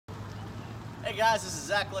Hey guys, this is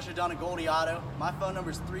Zach down at Goldy Auto. My phone number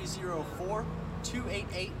is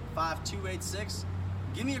 304-288-5286.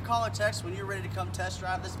 Give me a call or text when you're ready to come test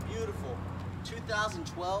drive this beautiful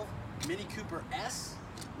 2012 Mini Cooper S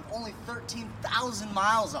with only 13,000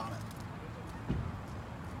 miles on it.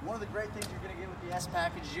 One of the great things you're going to get with the S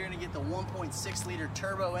package is you're going to get the 1.6 liter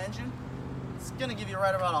turbo engine. It's going to give you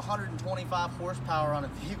right about 125 horsepower on a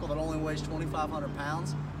vehicle that only weighs 2,500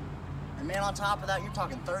 pounds. And man, on top of that, you're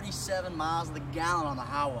talking 37 miles to the gallon on the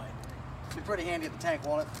highway. It'd be pretty handy at the tank,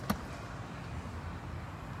 won't it?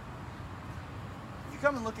 If you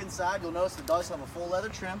come and look inside, you'll notice it does have a full leather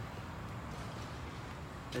trim.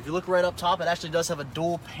 If you look right up top, it actually does have a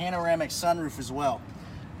dual panoramic sunroof as well.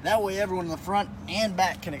 That way everyone in the front and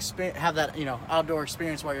back can have that, outdoor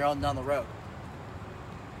experience while you're out and down the road.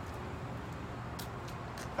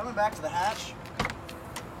 Coming back to the hatch,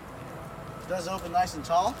 it does open nice and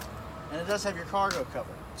tall, and it does have your cargo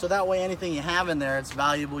cover. So that way anything you have in there, it's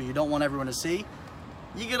valuable, you don't want everyone to see,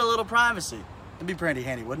 you get a little privacy. It'd be pretty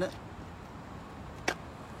handy, wouldn't it?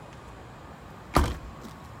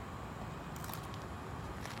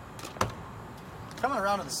 Coming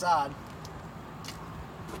around to the side,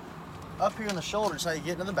 up here in the shoulder is how you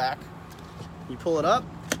get into the back. You pull it up,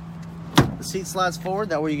 the seat slides forward,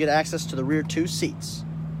 that way you get access to the rear two seats.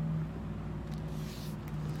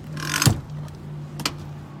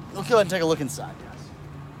 Let's go ahead and take a look inside, guys.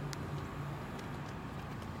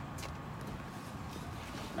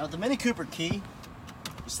 Now with the Mini Cooper key, you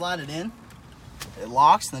slide it in, it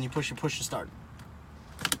locks, and then you push to start.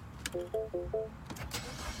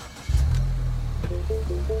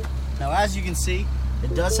 Now as you can see,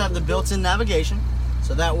 it does have the built-in navigation,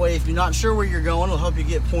 so that way if you're not sure where you're going, it'll help you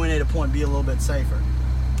get point A to point B a little bit safer.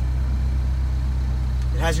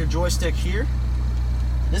 It has your joystick here.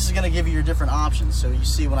 This is going to give you your different options. So you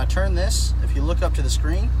see when I turn this, if you look up to the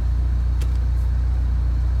screen,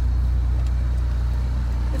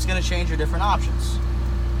 it's going to change your different options.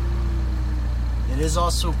 It is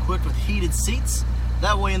also equipped with heated seats.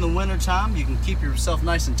 That way in the winter time, you can keep yourself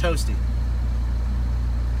nice and toasty.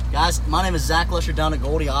 Guys, my name is Zach down at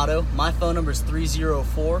Goldy Auto. My phone number is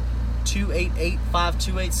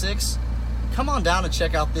 304-288-5286. Come on down and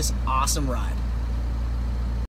check out this awesome ride.